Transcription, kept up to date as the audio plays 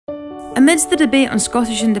Amidst the debate on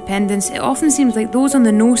Scottish independence, it often seems like those on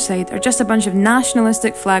the no side are just a bunch of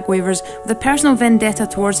nationalistic flag wavers with a personal vendetta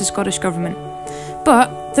towards the Scottish Government.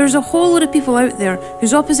 But there's a whole lot of people out there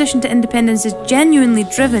whose opposition to independence is genuinely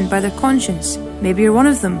driven by their conscience. Maybe you're one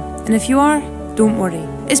of them, and if you are, don't worry.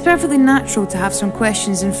 It's perfectly natural to have some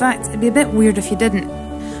questions. In fact, it'd be a bit weird if you didn't.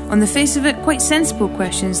 On the face of it, quite sensible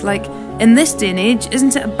questions like, in this day and age,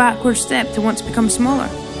 isn't it a backward step to want to become smaller?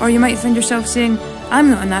 Or you might find yourself saying, I'm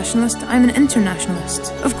not a nationalist, I'm an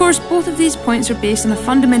internationalist. Of course, both of these points are based on a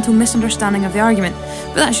fundamental misunderstanding of the argument,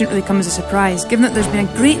 but that shouldn't really come as a surprise, given that there's been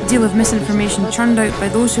a great deal of misinformation churned out by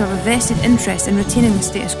those who have a vested interest in retaining the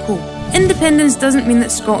status quo. Independence doesn't mean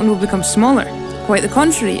that Scotland will become smaller. Quite the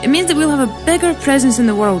contrary, it means that we'll have a bigger presence in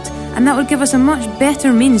the world, and that would give us a much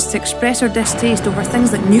better means to express our distaste over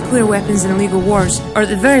things like nuclear weapons and illegal wars, or at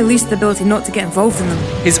the very least the ability not to get involved in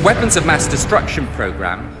them. His weapons of mass destruction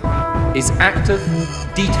programme is active,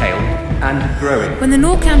 detailed and growing. When the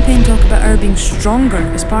No campaign talk about our being stronger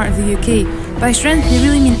as part of the UK, by strength they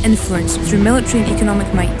really mean influence through military and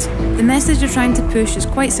economic might. The message they're trying to push is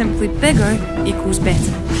quite simply bigger equals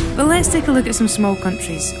better. But let's take a look at some small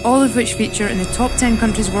countries, all of which feature in the top 10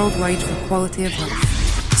 countries worldwide for quality of life.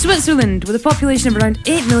 Switzerland, with a population of around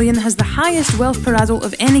 8 million, has the highest wealth per adult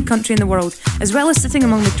of any country in the world, as well as sitting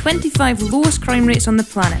among the 25 lowest crime rates on the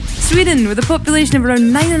planet. Sweden, with a population of around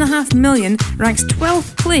 9.5 million, ranks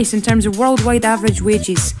 12th place in terms of worldwide average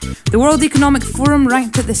wages. The World Economic Forum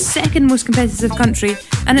ranked it the second most competitive country,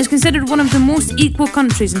 and is considered one of the most equal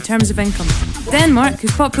countries in terms of income. Denmark,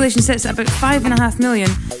 whose population sits at about 5.5 million,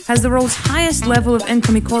 has the world's highest level of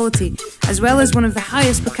income equality, as well as one of the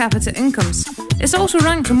highest per capita incomes. It's also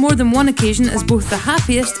ranked on more than one occasion as both the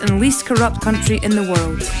happiest and least corrupt country in the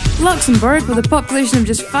world. Luxembourg, with a population of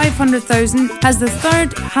just 500,000, has the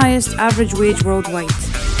third highest average wage worldwide.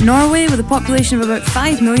 Norway, with a population of about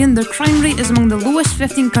 5 million, their crime rate is among the lowest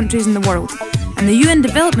 15 countries in the world, and the UN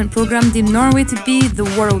Development Programme deemed Norway to be the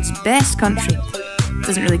world's best country.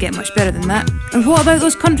 Doesn't really get much better than that. And what about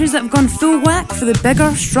those countries that have gone full whack for the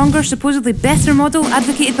bigger, stronger, supposedly better model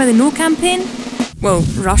advocated by the No campaign? Well,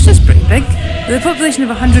 Russia's pretty big. With a population of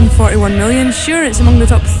 141 million, sure, it's among the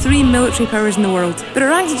top 3 military powers in the world, but it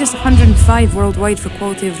ranks at just 105 worldwide for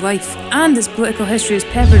quality of life, and its political history is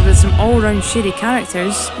peppered with some all-round shady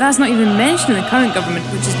characters. That's not even mentioning the current government,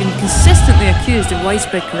 which has been consistently accused of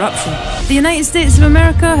widespread corruption. The United States of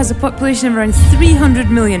America has a population of around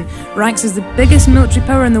 300 million, ranks as the biggest military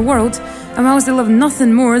power in the world, and whilst they love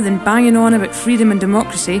nothing more than banging on about freedom and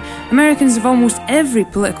democracy, Americans of almost every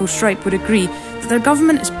political stripe would agree that their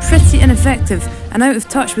government is pretty ineffective and out of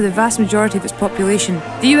touch with the vast majority of its population.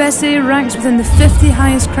 The USA ranks within the 50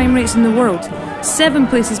 highest crime rates in the world, 7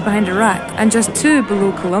 places behind Iraq and just 2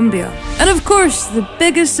 below Colombia. And of course, the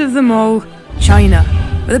biggest of them all, China,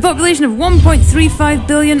 with a population of 1.35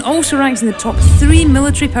 billion, also ranks in the top 3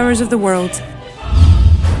 military powers of the world.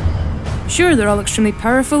 Sure, they're all extremely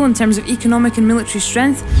powerful in terms of economic and military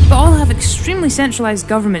strength, but all have extremely centralised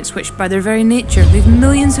governments which, by their very nature, leave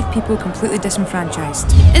millions of people completely disenfranchised.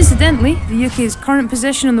 Incidentally, the UK's current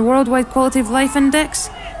position on the Worldwide Quality of Life Index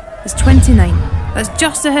is 29. That's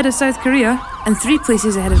just ahead of South Korea and 3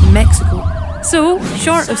 places ahead of Mexico. So,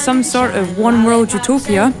 short of some sort of one-world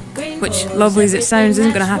utopia, which, lovely as it sounds,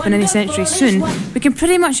 isn't going to happen any century soon, we can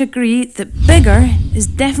pretty much agree that bigger is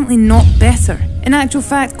definitely not better. In actual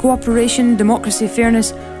fact, cooperation, democracy,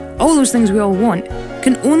 fairness, all those things we all want,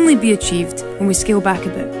 can only be achieved when we scale back a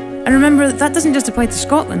bit. And remember, that doesn't just apply to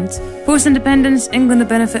Scotland. Post-independence, England will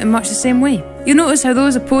benefit in much the same way. You'll notice how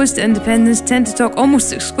those opposed to independence tend to talk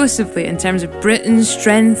almost exclusively in terms of Britain's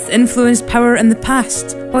strength, influence, power and the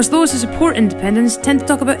past, whilst those who support independence tend to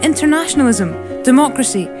talk about internationalism,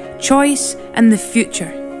 democracy, choice and the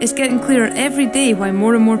future. It's getting clearer every day why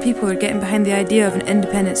more and more people are getting behind the idea of an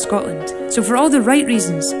independent Scotland. So for all the right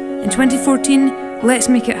reasons, in 2014, let's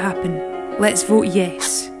make it happen. Let's vote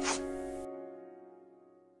yes.